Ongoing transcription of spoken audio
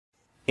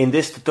In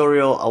this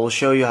tutorial I will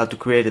show you how to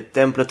create a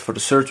template for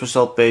the search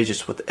result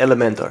pages with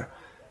Elementor.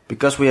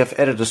 Because we have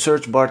added a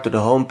search bar to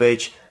the home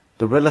page,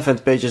 the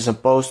relevant pages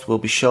and posts will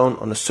be shown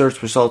on the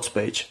search results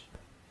page.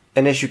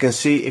 And as you can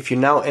see, if you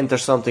now enter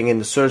something in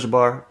the search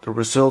bar, the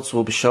results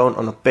will be shown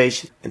on a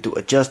page, and to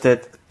adjust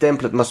that, a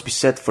template must be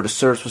set for the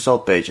search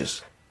result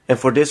pages. And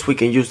for this we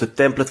can use the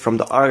template from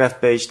the archive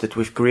page that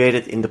we've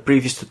created in the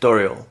previous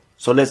tutorial.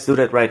 So let's do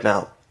that right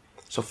now.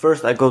 So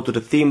first I go to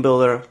the theme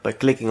builder by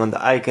clicking on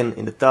the icon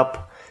in the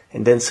top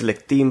and then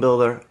select theme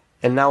builder.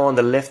 And now on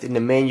the left in the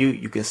menu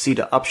you can see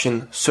the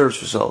option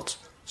search results.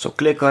 So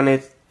click on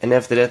it and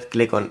after that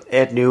click on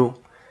add new.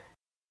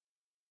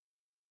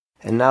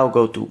 And now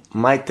go to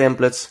my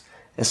templates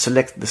and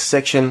select the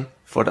section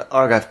for the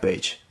archive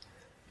page.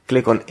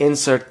 Click on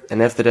insert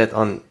and after that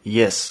on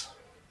yes.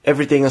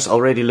 Everything is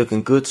already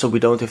looking good, so we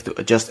don't have to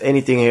adjust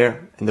anything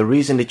here. And the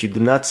reason that you do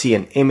not see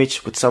an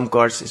image with some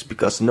cards is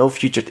because no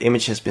featured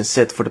image has been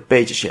set for the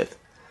pages yet.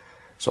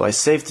 So I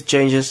save the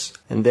changes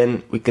and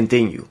then we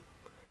continue.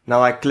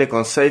 Now I click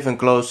on save and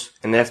close,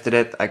 and after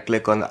that I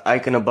click on the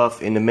icon above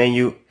in the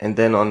menu and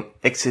then on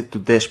exit to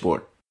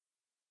dashboard.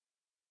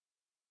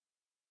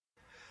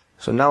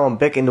 So now I'm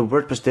back in the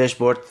WordPress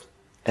dashboard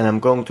and I'm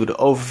going to the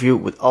overview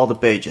with all the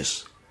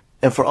pages.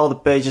 And for all the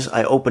pages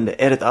I open the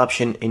edit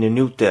option in a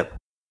new tab.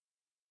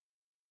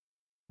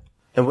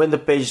 And when the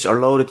pages are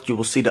loaded you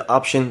will see the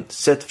option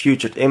set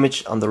featured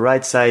image on the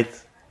right side,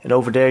 and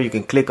over there you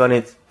can click on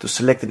it to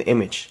select an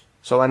image.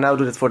 So I now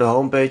do that for the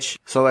home page.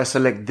 So I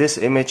select this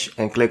image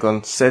and click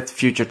on set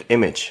featured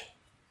image.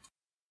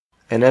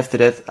 And after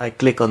that I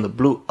click on the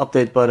blue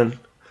update button.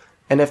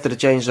 And after the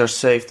changes are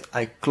saved,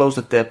 I close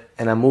the tab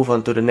and I move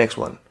on to the next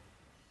one.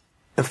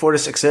 And for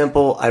this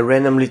example, I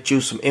randomly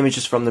choose some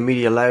images from the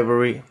media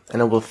library,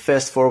 and I will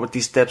fast forward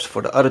these steps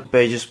for the other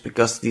pages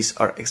because these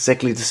are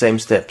exactly the same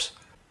steps.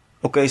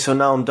 Okay, so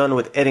now I'm done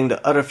with adding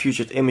the other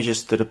featured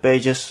images to the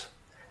pages.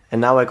 And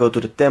now I go to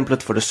the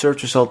template for the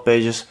search result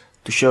pages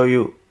to show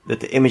you that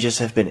the images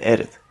have been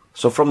added.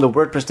 So from the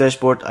WordPress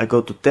dashboard, I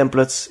go to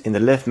templates in the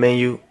left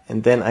menu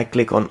and then I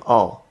click on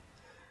all.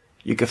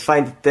 You can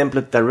find the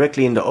template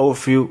directly in the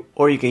overview,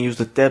 or you can use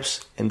the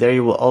tabs, and there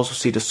you will also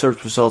see the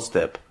search results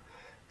tab.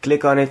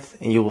 Click on it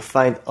and you will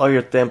find all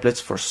your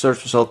templates for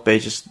search result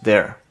pages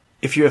there.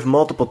 If you have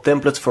multiple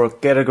templates for a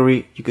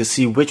category, you can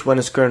see which one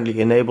is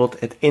currently enabled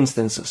at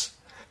instances.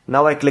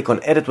 Now I click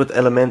on edit with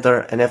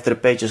Elementor, and after the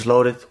page is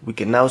loaded, we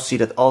can now see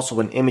that also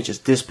an image is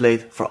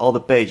displayed for all the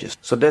pages.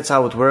 So that's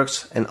how it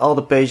works, and all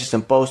the pages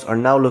and posts are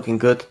now looking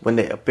good when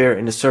they appear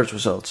in the search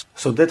results.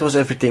 So that was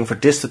everything for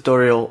this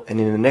tutorial,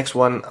 and in the next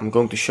one I'm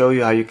going to show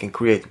you how you can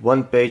create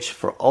one page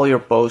for all your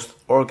posts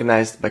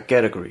organized by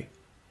category.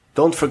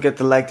 Don't forget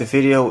to like the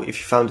video if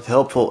you found it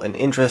helpful and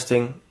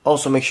interesting.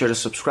 Also make sure to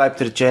subscribe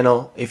to the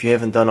channel if you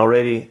haven't done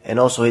already, and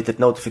also hit that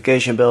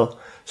notification bell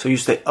so you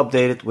stay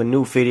updated when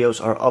new videos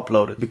are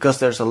uploaded, because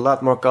there's a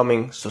lot more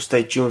coming, so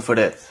stay tuned for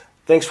that.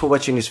 Thanks for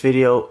watching this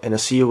video and I'll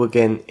see you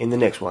again in the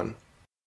next one.